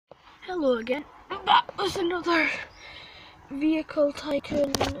Hello again, that was another vehicle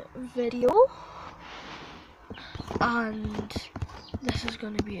tycoon video, and this is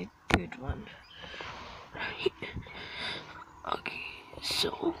going to be a good one. Right. Okay,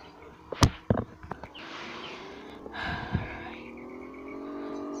 so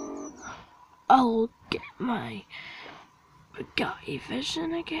I'll get my Bugatti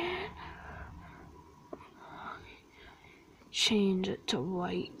Vision again. Change it to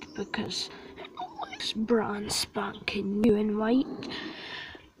white because it looks brand spanking new in white.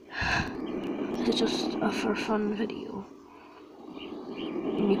 It's just a for fun video,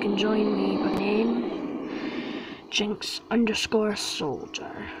 and you can join me by name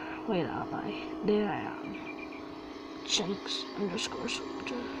Jinx_soldier. Where am I? There I am.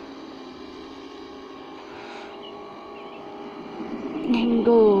 Jinx_soldier. You can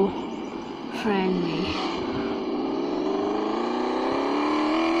go friend me.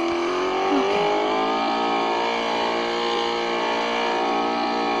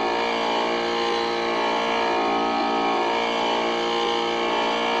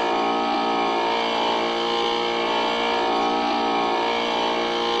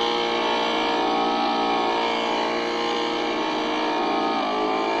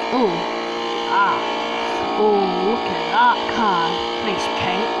 Oh, look at that car. Nice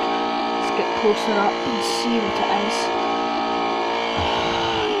pink. Let's get closer up and see what it is.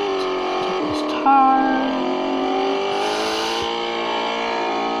 Take this turn.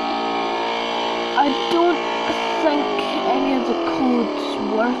 I don't think any of the codes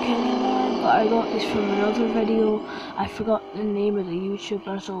work anymore, but I got this from another video. I forgot the name of the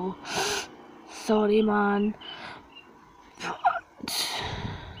YouTuber, so sorry man.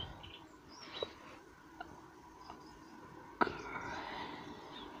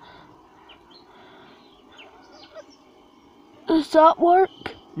 Does that work?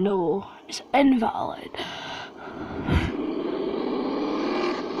 No, it's invalid.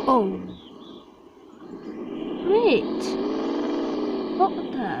 Oh. Wait. What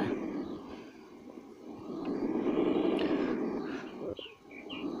the?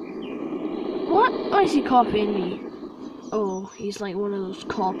 What? Why is he copying me? Oh, he's like one of those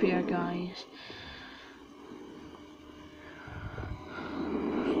copier guys.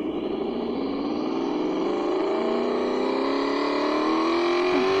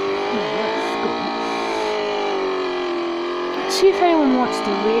 See if anyone wants to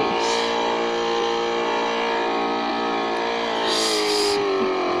race.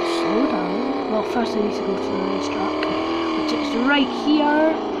 Slow down. Well, first I need to go to the racetrack, which is right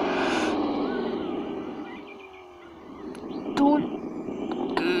here. Don't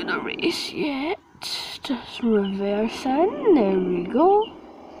do the race yet. Just reverse in. There we go.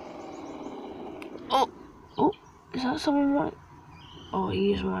 Oh, is that someone running? Oh,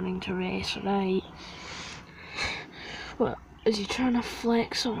 he's running to race, right? Well. Is he trying to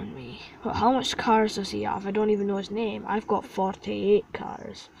flex on me? But how much cars does he have? I don't even know his name. I've got 48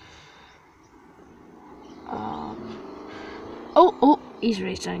 cars. Oh, he's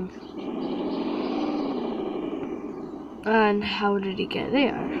racing. And how did he get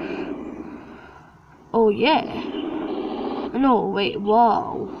there? Oh yeah. No, wait,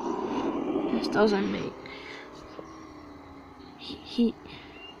 whoa. This doesn't make... He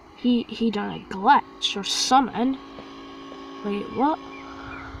done a glitch or something. Wait, what?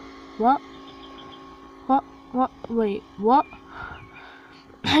 Wait, what?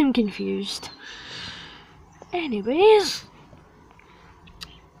 I'm confused. Anyways.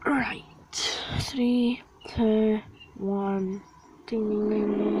 Right. 3, 2, 1. Ding,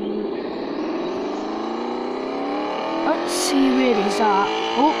 ding, ding. Let's see where he's at.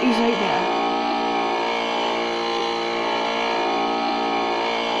 Oh, he's right there.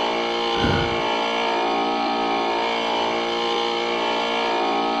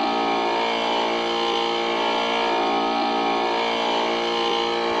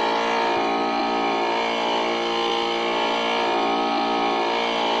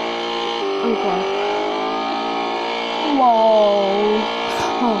 Okay. Whoa.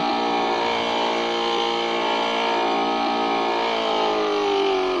 Oh.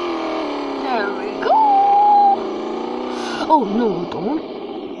 There we go. Oh no, don't.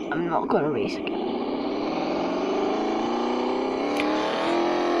 I'm not gonna race again.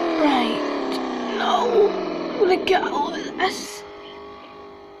 Right. No. I'm gonna get out of this.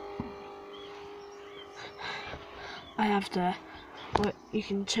 I have to. But you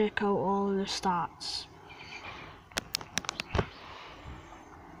can check out all of the stats.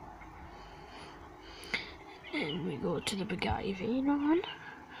 And we go to the Bugatti Veyron.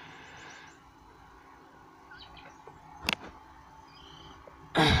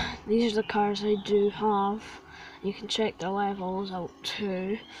 these are the cars I do have. You can check the levels out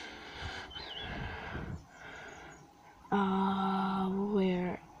too.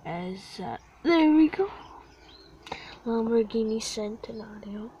 Where is it? There we go. Lamborghini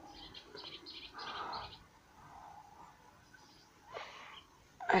Centenario.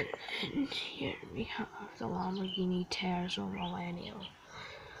 And then here we have the Lamborghini Terzo Millennial.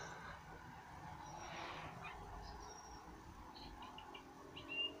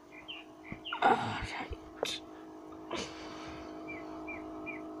 Alright.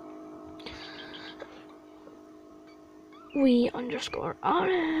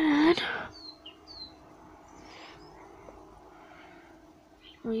 We_Aaron.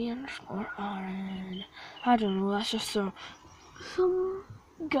 We_Aaron. I don't know, that's just some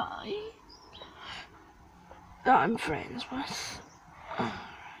guy that I'm friends with.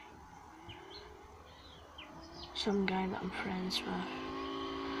 Some guy that I'm friends with.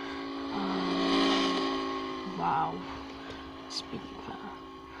 Wow. Speaking of that.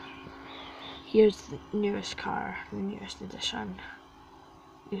 Here's the newest car, the newest edition.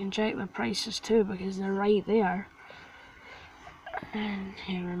 You can check the prices too because they're right there. And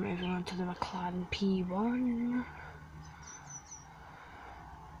here we're moving on to the McLaren P1.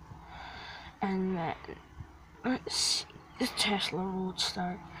 And then, let's see, the Tesla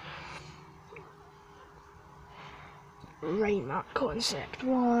Roadster. Rimac Concept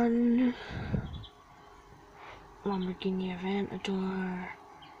 1. Lamborghini Aventador.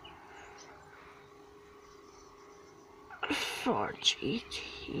 Ford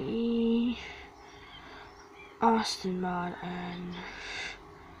GT. Aston Martin.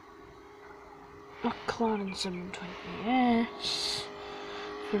 McLaren 720S.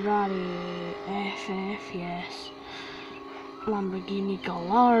 Ferrari FF, yes. Lamborghini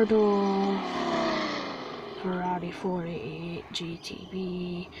Gallardo. Ferrari 488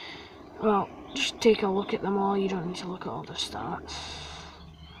 GTB. Well, just take a look at them all, you don't need to look at all the stats.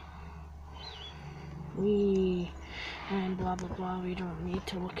 And blah blah blah, we don't need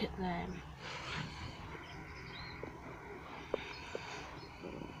to look at them.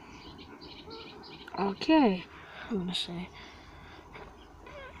 Okay, I'm gonna say